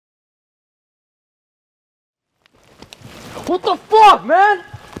What the fuck, man?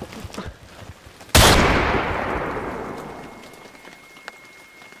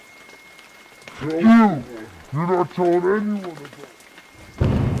 You're not telling anyone about it.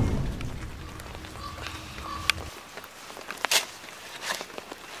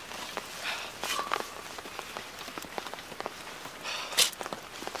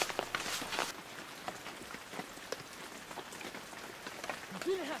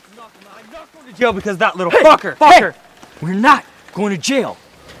 You didn't have to knock him out. I'm not going to jail because of that little fucker. Fucker! Hey, we're not going to jail.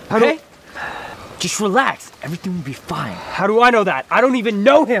 Okay? How Just relax. Everything will be fine. How do I know that? I don't even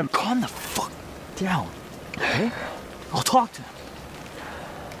know him. Calm the fuck down. Okay? I'll talk to him.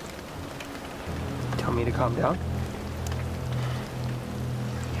 Tell me to calm down?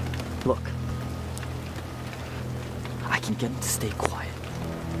 Look. I can get him to stay quiet.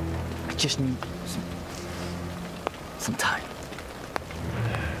 I just need some time.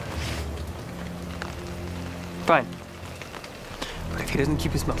 Fine. But if he doesn't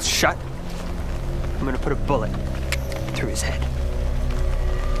keep his mouth shut, I'm gonna put a bullet through his head.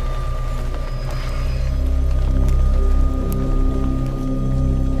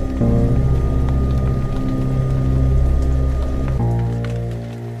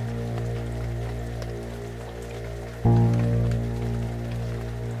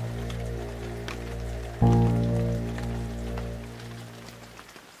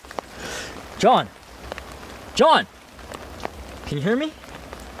 John! John! Can you hear me?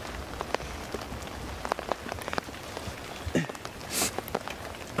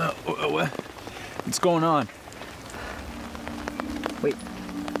 What's going on? Wait.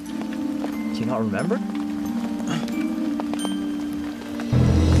 Do you not remember?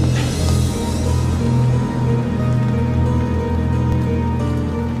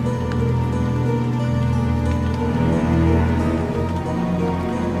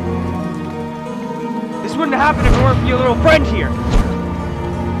 This wouldn't happen if it weren't for your little friend here.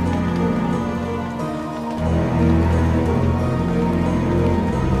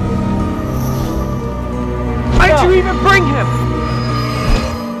 Why'd you even bring him?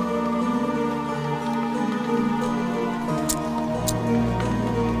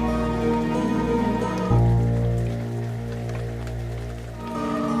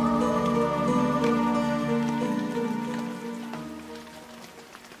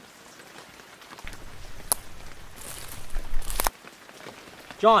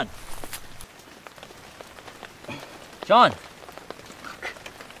 John! John!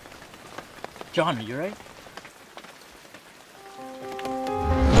 John, are you right?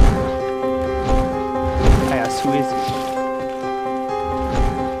 I asked, who is he?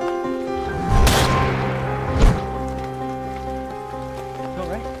 You all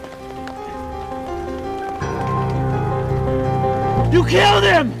right? You killed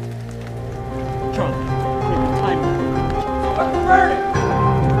him! John, time. Burn it!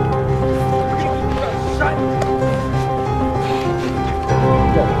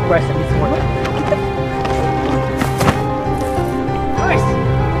 Yo, Bryce, I need some more. Bryce!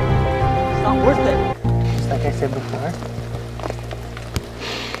 It's not worth it. Just like I said before,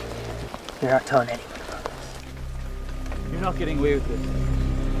 you're not telling anyone about this. You're not getting away with this.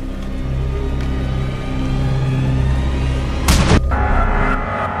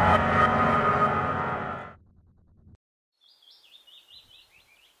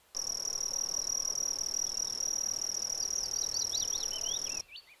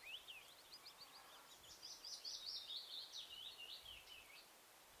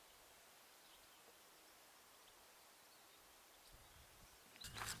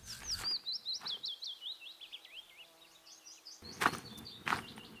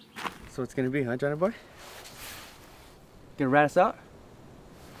 So what's gonna be, huh, Johnny boy? Gonna rat us out?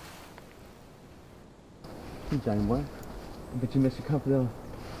 Hey, Johnny boy. I bet you missed your cup though.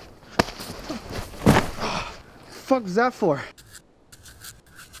 Fuck was that for?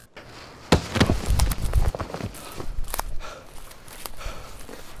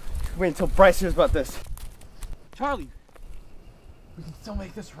 Wait until Bryce hears about this. Charlie, we can still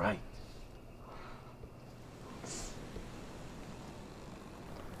make this right.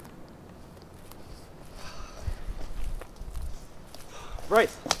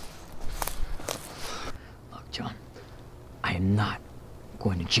 Bryce. Look, John, I am not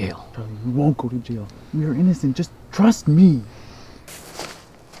going to jail. Charlie, we won't go to jail. We are innocent. Just trust me. I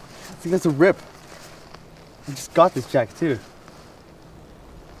think that's a rip. I just got this jacket too.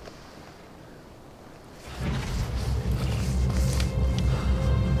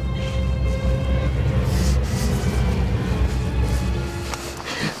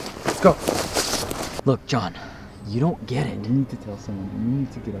 Let's go. Look, John, you don't get it. We need to tell someone. We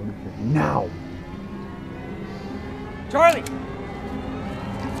need to get out of here now. Charlie!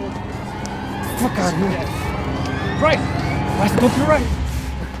 Fuck out of here. Bryce! Bryce, go to the right!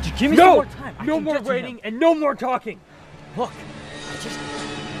 Just give me some more time. No more waiting and no more talking. Look, I just...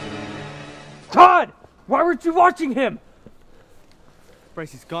 Todd! Why weren't you watching him?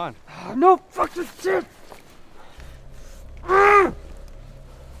 Bryce, he's gone. No fucking shit! You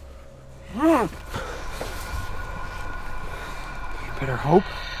better hope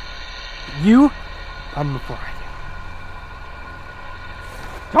you run before I do.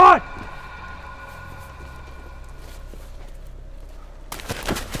 Todd!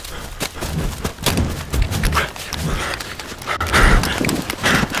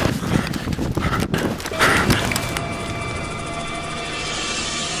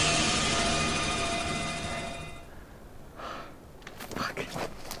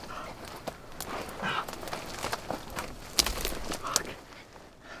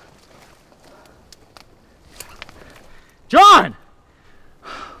 John!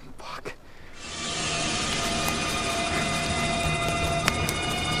 Fuck.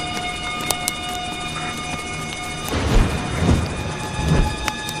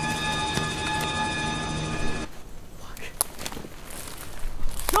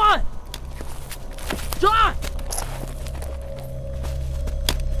 John! John!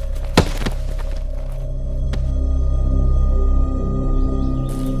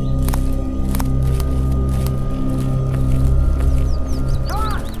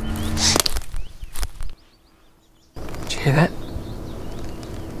 Did you hear that?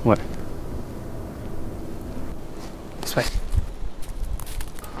 What? This way.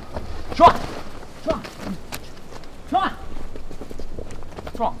 John! John! John!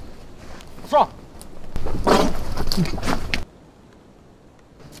 What's wrong? What's wrong?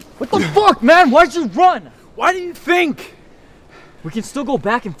 What the fuck, man? Why'd you run? Why do you think? We can still go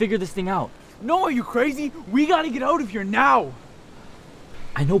back and figure this thing out. No, are you crazy? We gotta get out of here now.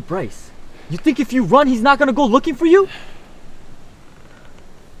 I know Bryce. You think if you run, he's not gonna go looking for you?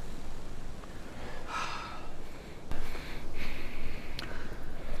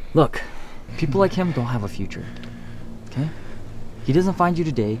 Look, people like him don't have a future, okay? He doesn't find you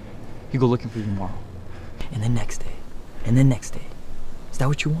today, you go looking for you tomorrow. And the next day, and the next day. Is that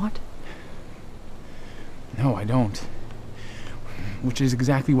what you want? No, I don't. Which is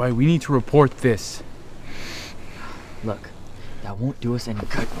exactly why we need to report this. Look, that won't do us any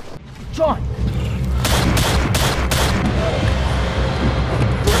good. John!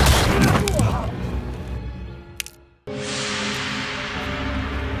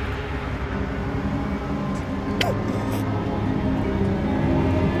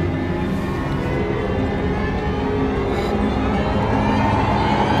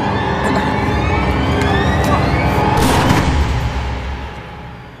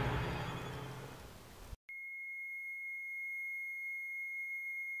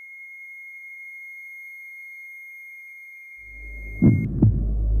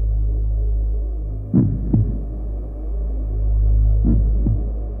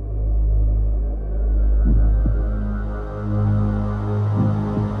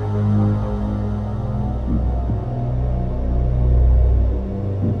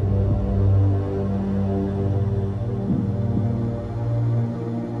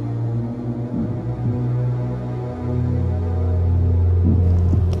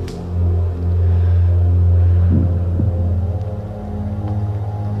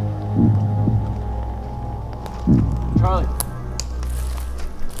 Charlie.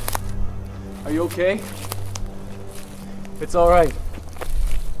 Are you okay? It's alright.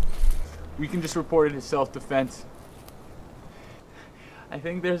 We can just report it as self-defense. I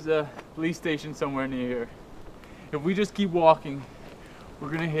think there's a police station somewhere near here. If we just keep walking,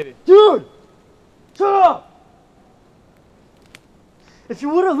 we're gonna hit it. Dude! Shut up! If you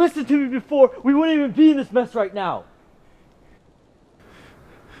would have listened to me before, we wouldn't even be in this mess right now.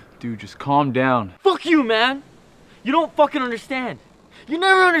 Dude, just calm down. Fuck you, man! You don't fucking understand. You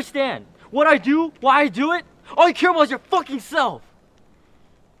never understand. What I do, why I do it, all you care about is your fucking self.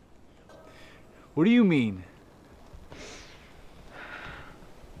 What do you mean?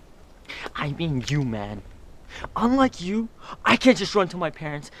 I mean you, man. Unlike you, I can't just run to my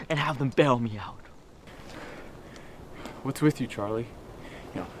parents and have them bail me out. What's with you, Charlie?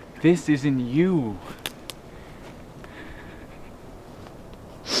 You know, this isn't you.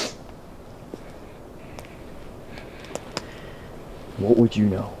 What would you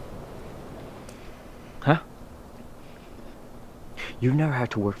know? Huh? You've never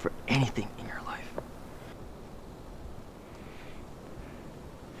had to work for anything in your life.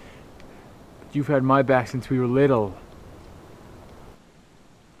 You've had my back since we were little.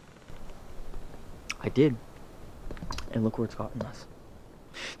 I did. And look where it's gotten us.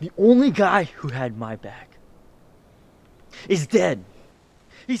 The only guy who had my back is dead.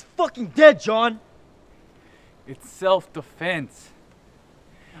 He's fucking dead, John! It's self-defense.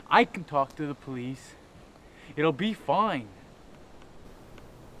 I can talk to the police. It'll be fine.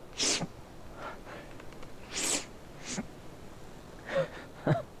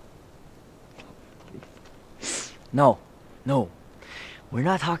 No. We're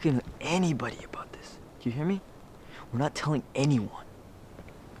not talking to anybody about this. Do you hear me? We're not telling anyone.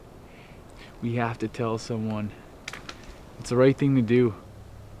 We have to tell someone. It's the right thing to do.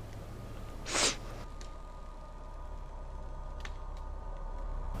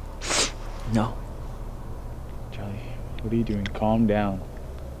 No. Charlie, what are you doing? Calm down.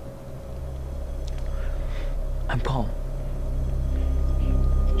 I'm calm.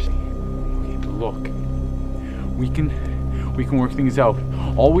 Okay, but look. We can work things out.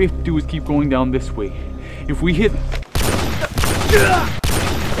 All we have to do is keep going down this way. If we hit...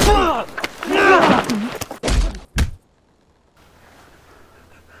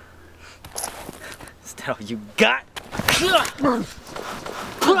 Is that all you got?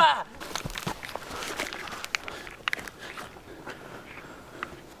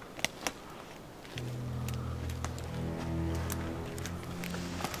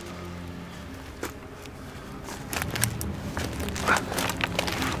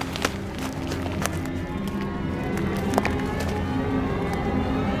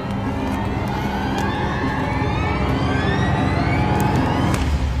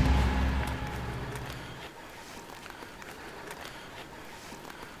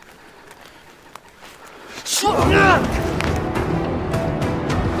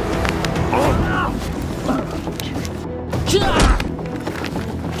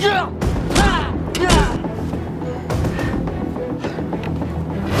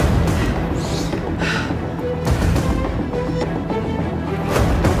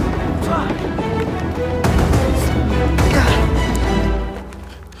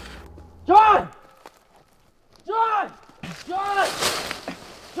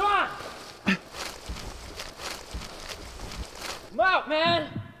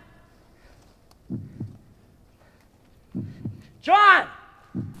 John!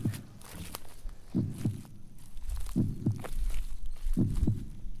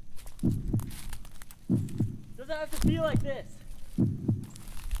 Doesn't have to be like this.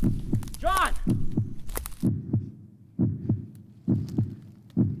 John!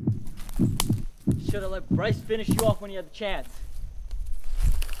 Should have let Bryce finish you off when he had the chance.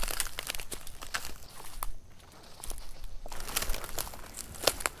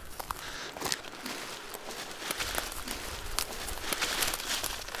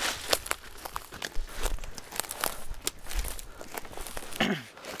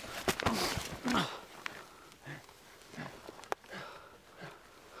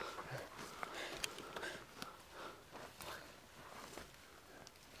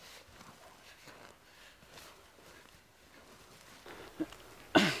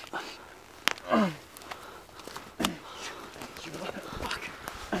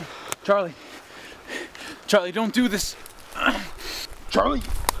 Charlie, don't do this. Charlie!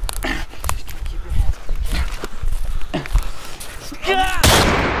 Keep your hands up.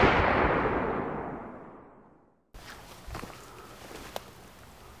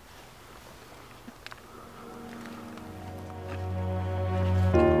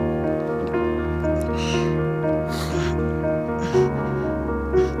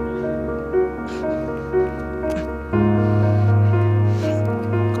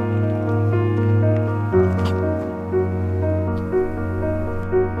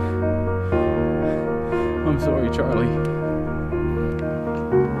 I'm sorry, Charlie.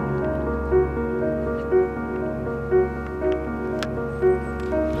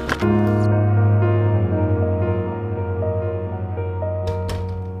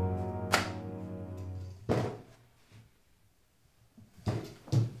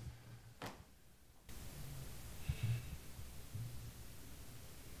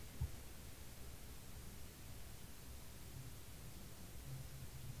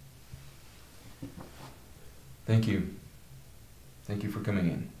 Thank you. Thank you for coming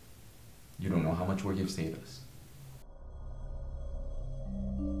in. You don't know how much work you've saved us.